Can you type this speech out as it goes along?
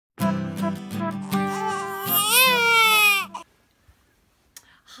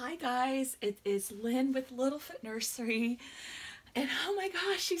Hi guys, it is Lynn with Littlefoot Nursery, and oh my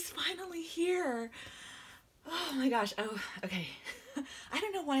gosh, she's finally here. Oh my gosh, oh, okay. I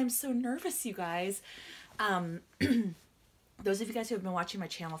don't know why I'm so nervous, you guys. Um, those of you guys who have been watching my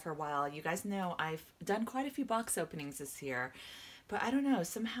channel for a while, you guys know I've done quite a few box openings this year, but I don't know,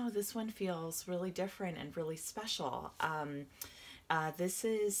 somehow this one feels really different and really special. This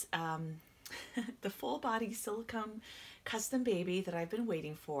is the full body silicone custom baby that I've been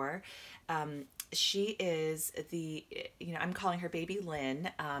waiting for. She is I'm calling her baby Lynn.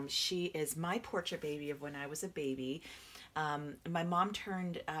 She is my portrait baby of when I was a baby. My mom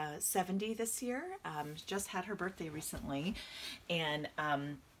turned 70 this year, just had her birthday recently, and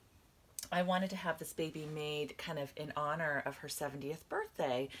I wanted to have this baby made kind of in honor of her 70th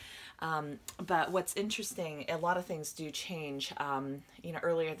birthday. But what's interesting, a lot of things do change.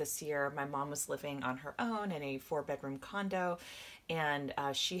 Earlier this year, my mom was living on her own in a 4-bedroom condo, and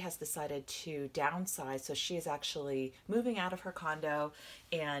she has decided to downsize. So she is actually moving out of her condo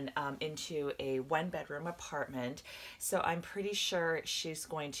and into a 1-bedroom apartment. So I'm pretty sure she's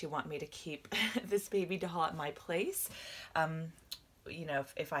going to want me to keep this baby doll at my place.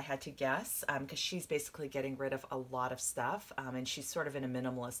 If I had to guess, because she's basically getting rid of a lot of stuff, and she's sort of in a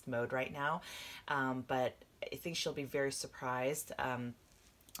minimalist mode right now, but I think she'll be very surprised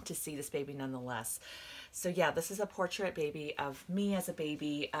to see this baby nonetheless. So yeah, this is a portrait baby of me as a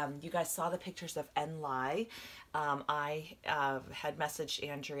baby. You guys saw the pictures of Enlai. I had messaged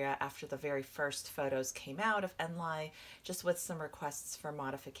Andrea after the very first photos came out of Enlai, just with some requests for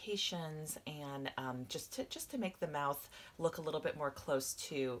modifications and just to make the mouth look a little bit more close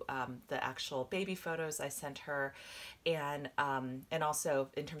to the actual baby photos I sent her, and also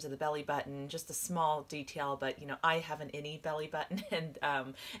in terms of the belly button, just a small detail. But I have an innie belly button, and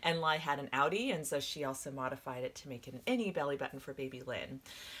Enlai had an outie, and so she also modified it to make it an innie belly button for baby Lynn.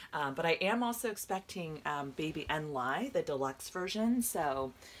 But I am also expecting baby Enlai, the deluxe version.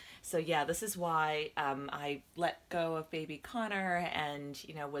 So yeah, this is why I let go of baby Connor, and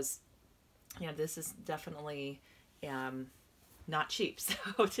this is definitely not cheap.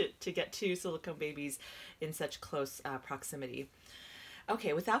 So to get two silicone babies in such close proximity.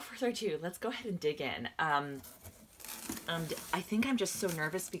 Okay, without further ado, let's go ahead and dig in. I think I'm just so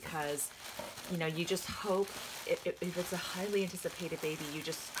nervous because, you just hope, if it's a highly anticipated baby, you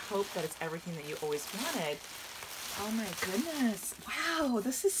just hope that it's everything that you always wanted. Oh my goodness. Wow,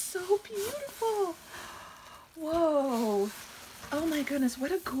 this is so beautiful. Whoa. Oh my goodness,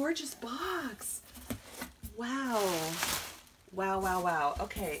 what a gorgeous box. Wow. Wow, wow, wow.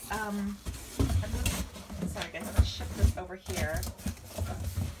 Okay, sorry guys, I'm gonna shift this over here.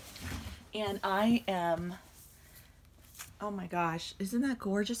 And I am, oh my gosh, isn't that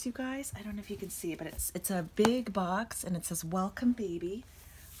gorgeous, you guys? I don't know if you can see, but it's a big box, and it says welcome baby.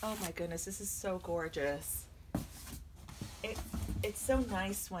 Oh my goodness, this is so gorgeous. It's so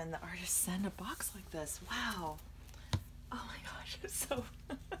nice when the artists send a box like this. Wow. Oh my gosh,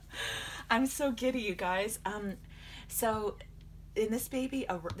 I'm so giddy, you guys. So in this baby,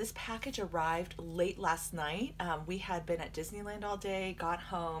 this package arrived late last night. We had been at Disneyland all day, got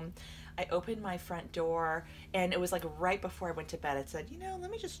home. I opened my front door, and it was like right before I went to bed. It said, let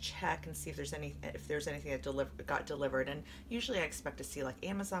me just check and see if there's anything that got delivered. And usually I expect to see like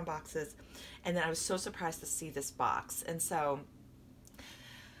Amazon boxes, and then I was so surprised to see this box. And so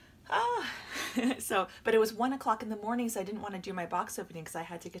but it was 1 o'clock in the morning, so I didn't want to do my box opening because I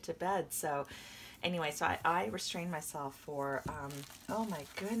had to get to bed. So anyway, so I restrained myself for, oh my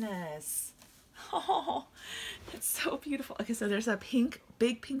goodness. Oh, it's so beautiful. Okay, so there's a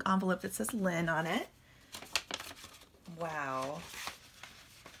big pink envelope that says Lynn on it. Wow.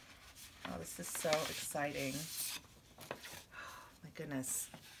 Oh, this is so exciting. Oh my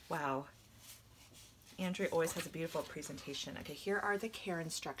goodness. Wow. Andrea always has a beautiful presentation. Okay, here are the care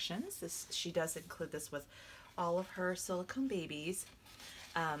instructions. She does include this with all of her silicone babies.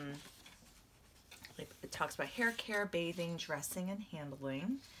 It talks about hair care, bathing, dressing, and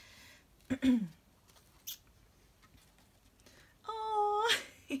handling. Oh,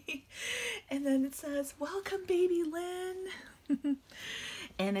 and then it says, welcome baby Lynn.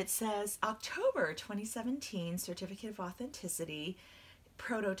 And it says October 2017, certificate of authenticity,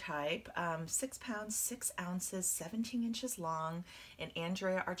 prototype, 6 pounds, 6 ounces, 17 inches long, an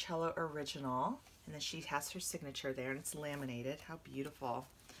Andrea Arcello original. And then she has her signature there, and it's laminated. How beautiful.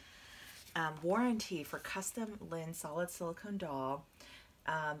 Warranty for custom Lynn solid silicone doll.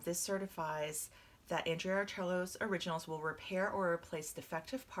 This certifies that Andrea Arcello's originals will repair or replace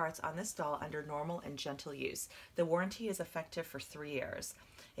defective parts on this doll under normal and gentle use. The warranty is effective for 3 years.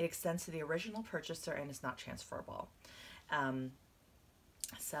 It extends to the original purchaser and is not transferable.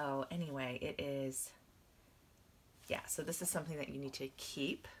 So anyway, it is, yeah, so this is something that you need to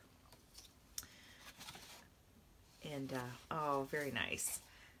keep. And oh, very nice.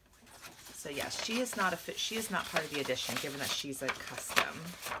 So yes, she is not she is not part of the edition, given that she's a custom.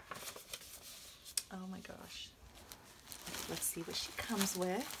 Oh my gosh. Let's see what she comes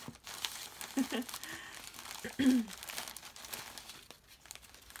with.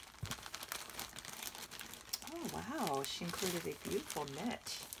 Oh wow, she included a beautiful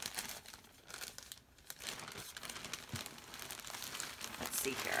knit. Let's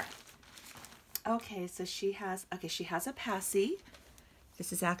see here. Okay, so she has a passy.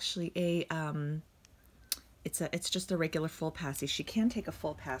 This is actually a it's just a regular full passy. She can take a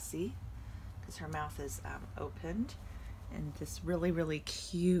full passy because her mouth is opened, and this really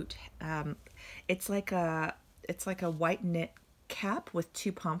cute. It's like a white knit cap with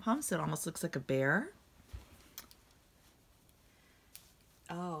two pom-poms, so it almost looks like a bear.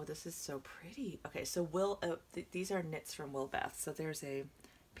 Oh, this is so pretty. Okay, so these are knits from Wilbeth. So there's a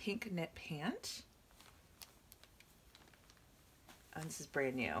pink knit pant. And this is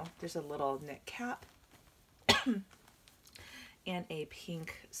brand new. There's a little knit cap and a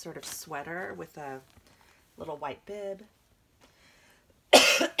pink sort of sweater with a little white bib.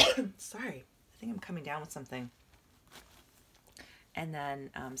 Sorry, I think I'm coming down with something. And then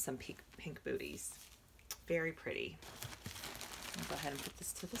some pink booties. Very pretty. I'll go ahead and put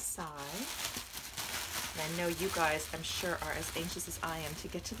this to the side. And I know you guys, I'm sure, are as anxious as I am to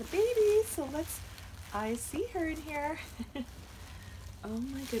get to the baby. So I see her in here. Oh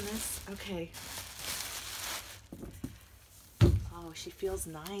my goodness. Okay. Oh, she feels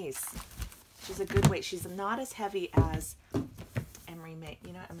nice. She's a good weight. She's not as heavy as Emery May.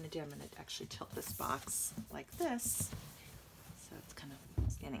 You know what I'm going to do? I'm going to actually tilt this box like this. So it's kind of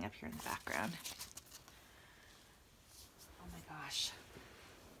standing up here in the background. Oh my gosh.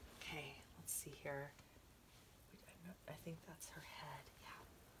 Okay, let's see here. I think that's her head. Yeah.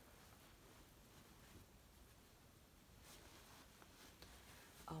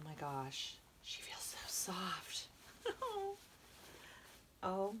 Oh my gosh, she feels so soft.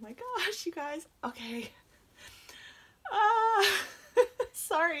 Oh my gosh, you guys. Okay.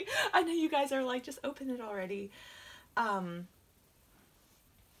 Sorry. I know you guys are like, just open it already. Okay,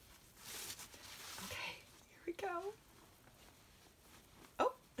 here we go.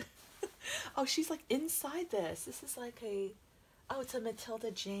 Oh. Oh, she's like inside this. This is like oh, it's a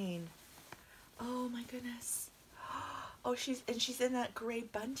Matilda Jane. Oh my goodness. Oh, she's in that gray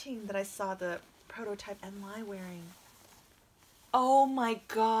bunting that I saw the prototype Enlai wearing. Oh my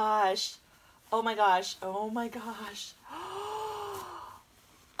gosh. Oh my gosh. Oh my gosh. Oh,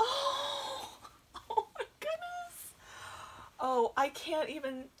 oh my goodness. Oh, I can't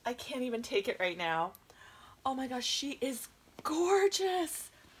even take it right now. Oh my gosh, she is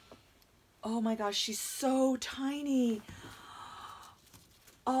gorgeous. Oh my gosh, she's so tiny.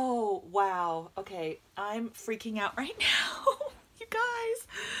 Oh, wow. Okay, I'm freaking out right now. You guys,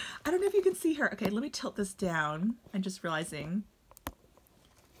 I don't know if you can see her. Okay, let me tilt this down. I'm just realizing,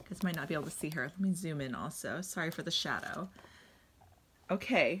 because might not be able to see her. Let me zoom in also. Sorry for the shadow.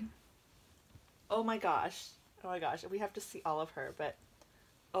 Okay. Oh my gosh. Oh my gosh. We have to see all of her, but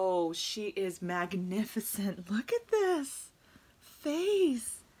oh, she is magnificent. Look at this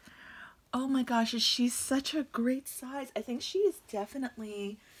face. Oh my gosh, she's such a great size. I think she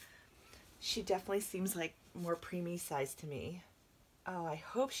definitely seems like more preemie size to me. Oh, I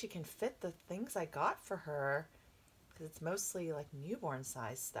hope she can fit the things I got for her, because it's mostly like newborn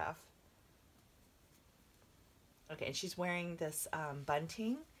size stuff. Okay, and she's wearing this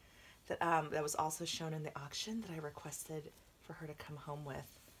bunting that was also shown in the auction that I requested for her to come home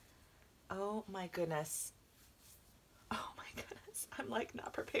with. Oh my goodness. Oh my goodness. I'm like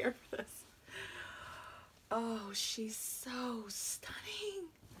not prepared for this. Oh, she's so stunning.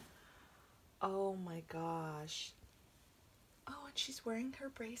 Oh my gosh. Oh, and she's wearing her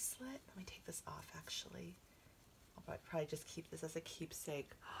bracelet. Let me take this off actually. I'll probably just keep this as a keepsake.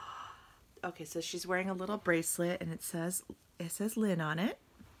 Okay, so she's wearing a little bracelet and it says Lynn on it.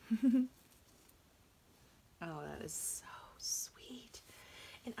 Oh, that is so sweet.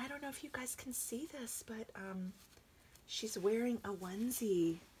 And I don't know if you guys can see this, but she's wearing a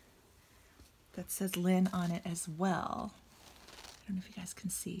onesie that says Lynn on it as well. I don't know if you guys can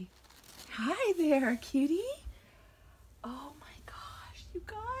see. Hi there, cutie. Oh my gosh, you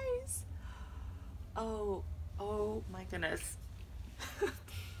guys. Oh my goodness.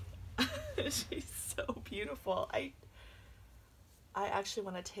 She's so beautiful. I actually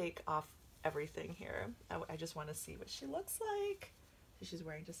want to take off everything here. I just want to see what she looks like. So she's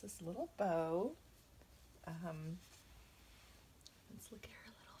wearing just this little bow. Let's look at her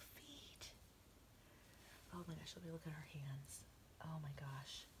Oh my gosh, let me look at her hands. Oh my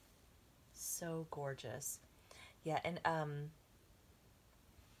gosh. So gorgeous. Yeah, and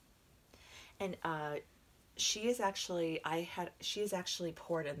she is actually she is actually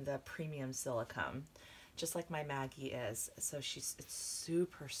poured in the premium silicone, just like my Maggie is. So it's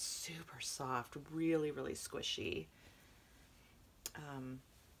super super soft, really really squishy.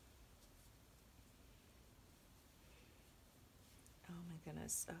 Oh my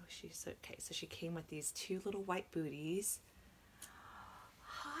goodness. Oh, she's okay. So she came with these two little white booties.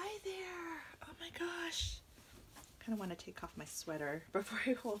 Hi there. Oh my gosh. I kind of want to take off my sweater before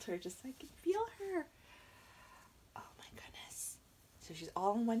I hold her, just so I can feel her. Oh my goodness. So she's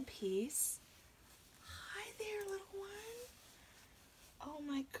all in one piece. Hi there, little one. Oh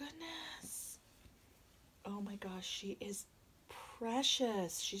my goodness. Oh my gosh, she is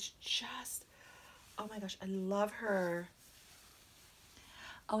precious. She's just, oh my gosh, I love her.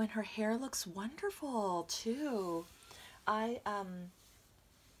 Oh, and her hair looks wonderful too.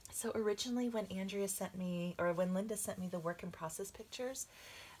 So originally when Andrea sent me, or when Linda sent me the work in process pictures,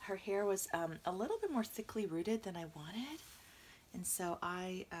 her hair was a little bit more thickly rooted than I wanted. And so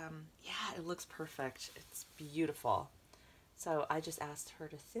yeah, it looks perfect. It's beautiful. So I just asked her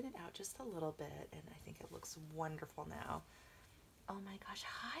to thin it out just a little bit, and I think it looks wonderful now. Oh my gosh,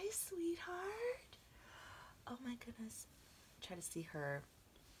 hi, sweetheart. Oh my goodness. Try to see the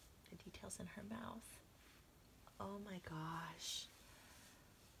details in her mouth. Oh my gosh.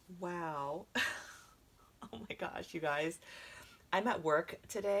 Wow. Oh my gosh, you guys. I'm at work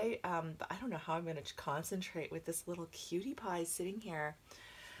today, but I don't know how I'm going to concentrate with this little cutie pie sitting here.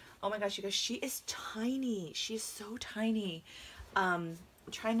 Oh my gosh, you guys, she is tiny. She's so tiny. I'm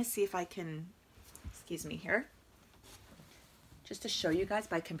trying to see if I can, excuse me here, just to show you guys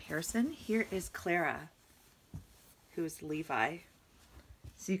by comparison. Here is Clara, who's Levi.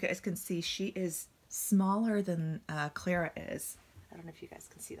 So you guys can see she is smaller than Clara is. I don't know if you guys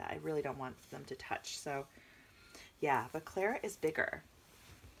can see that. I really don't want them to touch. So yeah, but Clara is bigger.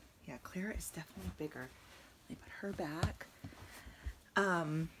 Yeah, Clara is definitely bigger. Let me put her back. Oh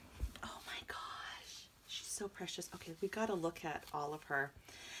my gosh, she's so precious. Okay, we got to look at all of her.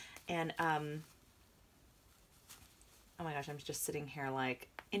 And oh my gosh, I'm just sitting here like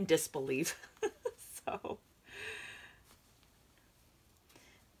in disbelief. So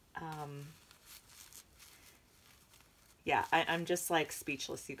yeah, I'm just like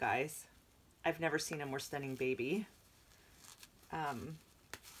speechless, you guys. I've never seen a more stunning baby. Oh,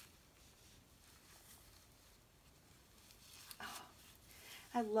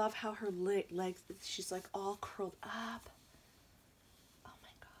 I love how her legs, she's like all curled up. Oh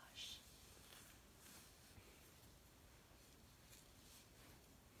my gosh.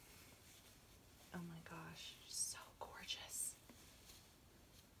 Oh my gosh, she's so gorgeous.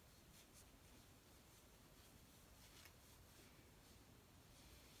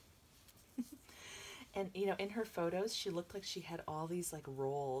 And you know, in her photos, she looked like she had all these like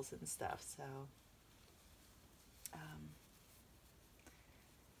rolls and stuff. So,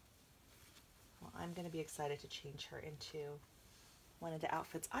 well, I'm gonna be excited to change her into one of the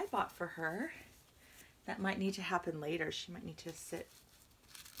outfits I bought for her. That might need to happen later. She might need to sit.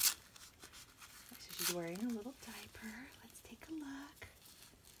 So she's wearing a little diaper. Let's take a look.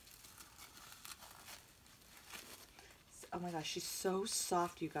 Oh my gosh, she's so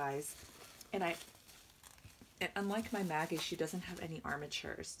soft, you guys. And unlike my Maggie, she doesn't have any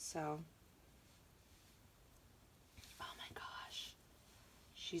armatures, so. Oh my gosh.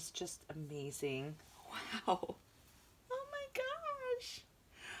 She's just amazing. Wow. Oh my gosh.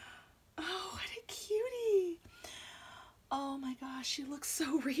 Oh, what a cutie. Oh my gosh, she looks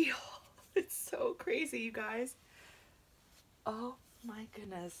so real. It's so crazy, you guys. Oh my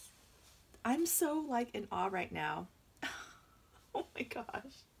goodness. I'm so like in awe right now. Oh my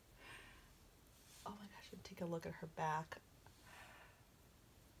gosh. Oh my gosh, I'm take a look at her back.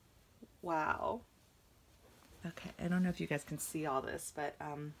 Wow. Okay, I don't know if you guys can see all this, but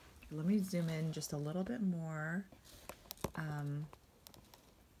let me zoom in just a little bit more. I'm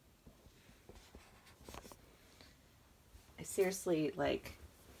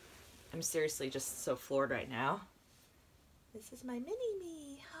seriously just so floored right now. This is my mini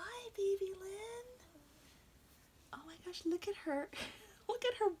me. Hi, baby Lynn. Oh my gosh, look at her. Look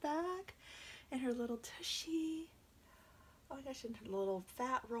at her back and her little tushy. Oh my gosh, and her little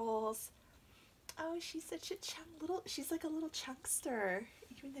fat rolls. Oh, she's such a she's like a little chunkster,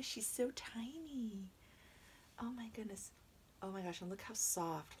 even though she's so tiny. Oh my goodness. Oh my gosh, and look how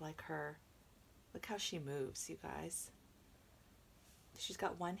soft, like her. Look how she moves, you guys. She's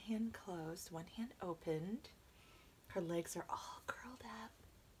got one hand closed, one hand opened. Her legs are all curled up.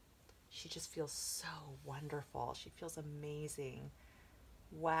 She just feels so wonderful. She feels amazing.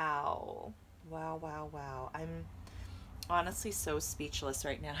 Wow. Wow, wow, wow. I'm honestly so speechless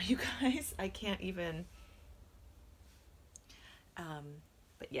right now, you guys. I can't even.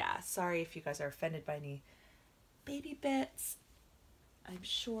 But yeah, sorry if you guys are offended by any baby bits. I'm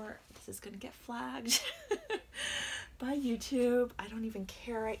sure this is going to get flagged by YouTube. I don't even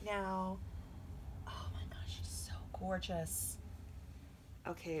care right now. Oh my gosh, she's so gorgeous.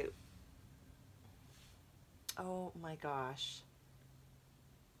 Okay. Oh my gosh.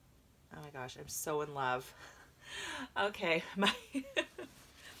 Oh my gosh, I'm so in love. Okay,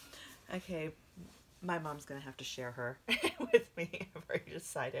 okay, my mom's gonna have to share her with me. I've already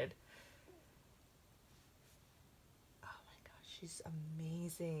decided. Oh my gosh, she's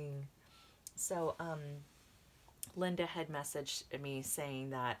amazing. So, Linda had messaged me saying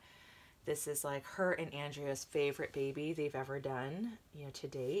that this is like her and Andrea's favorite baby they've ever done, you know, to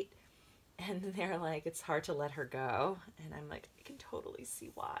date. And they're like, it's hard to let her go. And I'm like, I can totally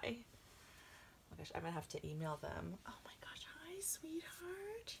see why. Oh my gosh, I'm gonna have to email them. Oh my gosh, hi,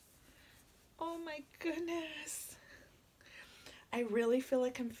 sweetheart. Oh my goodness. I really feel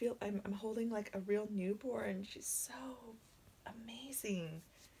like I'm holding like a real newborn. She's so amazing.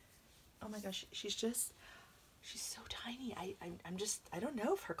 Oh my gosh, she's so tiny. I don't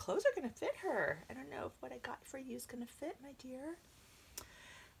know if her clothes are gonna fit her. I don't know if what I got for you is gonna fit, my dear.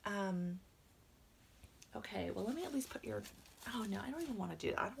 Okay, well let me at least put your, oh no, I don't even want to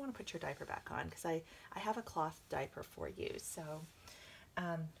do that. I don't want to put your diaper back on because I have a cloth diaper for you. So,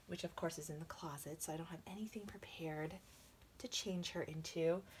 which of course is in the closet, so I don't have anything prepared to change her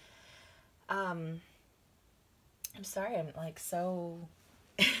into. I'm sorry, I'm like so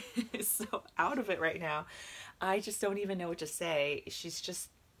so out of it right now. I just don't even know what to say. She's just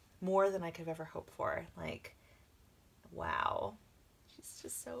more than I could have ever hoped for. Like, wow. She's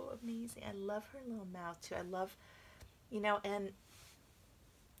just so amazing. I love her little mouth too. I love, you know, and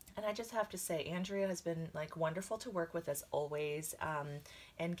I just have to say, Andrea has been like wonderful to work with as always.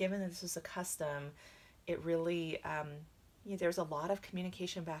 And given that this was a custom, it really, you know, there's a lot of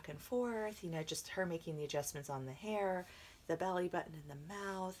communication back and forth, you know, just her making the adjustments on the hair, the belly button, and the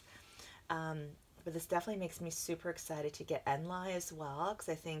mouth. But this definitely makes me super excited to get Enlai as well, because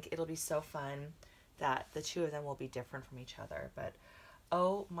I think it'll be so fun that the two of them will be different from each other. But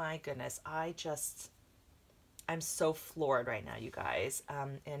oh my goodness, I'm so floored right now, you guys.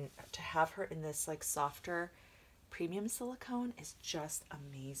 And to have her in this like softer premium silicone is just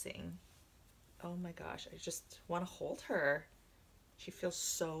amazing. Oh my gosh, I just want to hold her. She feels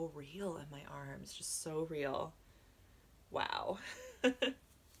so real in my arms, just so real. Wow.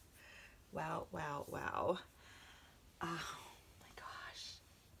 Wow, wow, wow. Oh my gosh.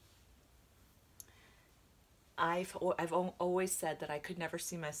 I've always said that I could never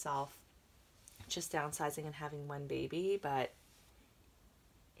see myself just downsizing and having one baby, but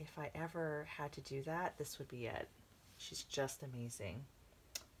if I ever had to do that, this would be it. She's just amazing.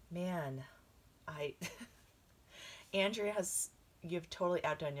 Man, I Andrea you've totally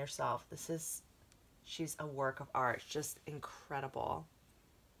outdone yourself. She's a work of art, just incredible.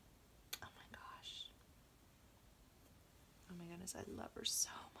 Oh my gosh. Oh my goodness, I love her so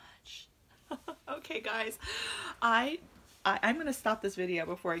much. Okay, guys, I'm gonna stop this video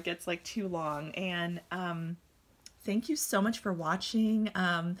before it gets like too long, and thank you so much for watching.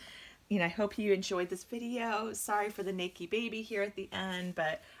 You know, I hope you enjoyed this video. Sorry for the naked baby here at the end,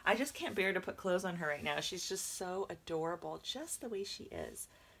 but I just can't bear to put clothes on her right now. She's just so adorable, just the way she is.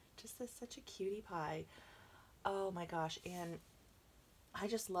 Just such a cutie pie. Oh my gosh, and I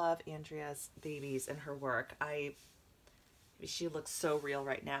just love Andrea's babies and her work. She looks so real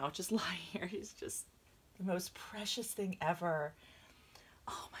right now, just lying here. She's just the most precious thing ever.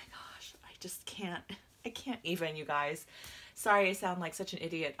 Oh my gosh, I can't even, you guys. Sorry I sound like such an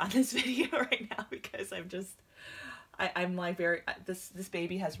idiot on this video right now because I'm like this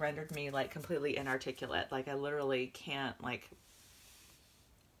baby has rendered me like completely inarticulate. Like I literally can't like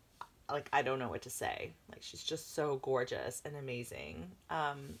I don't know what to say. Like she's just so gorgeous and amazing.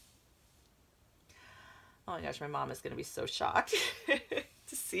 Oh my gosh, my mom is going to be so shocked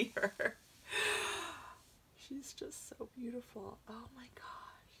to see her. She's just so beautiful. Oh my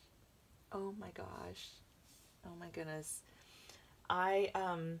gosh. Oh my gosh. Oh my goodness. I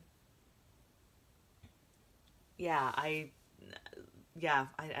don't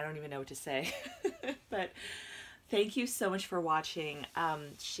even know what to say. But thank you so much for watching.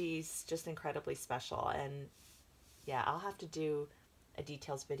 She's just incredibly special, and yeah, I'll have to do a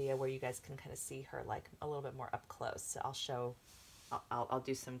details video where you guys can kind of see her like a little bit more up close. So I'll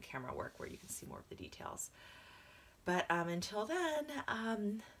do some camera work where you can see more of the details. But until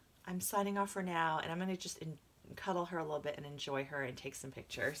then, I'm signing off for now, and I'm going to just cuddle her a little bit and enjoy her and take some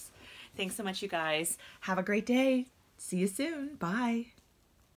pictures. Thanks so much, you guys. Have a great day. See you soon. Bye.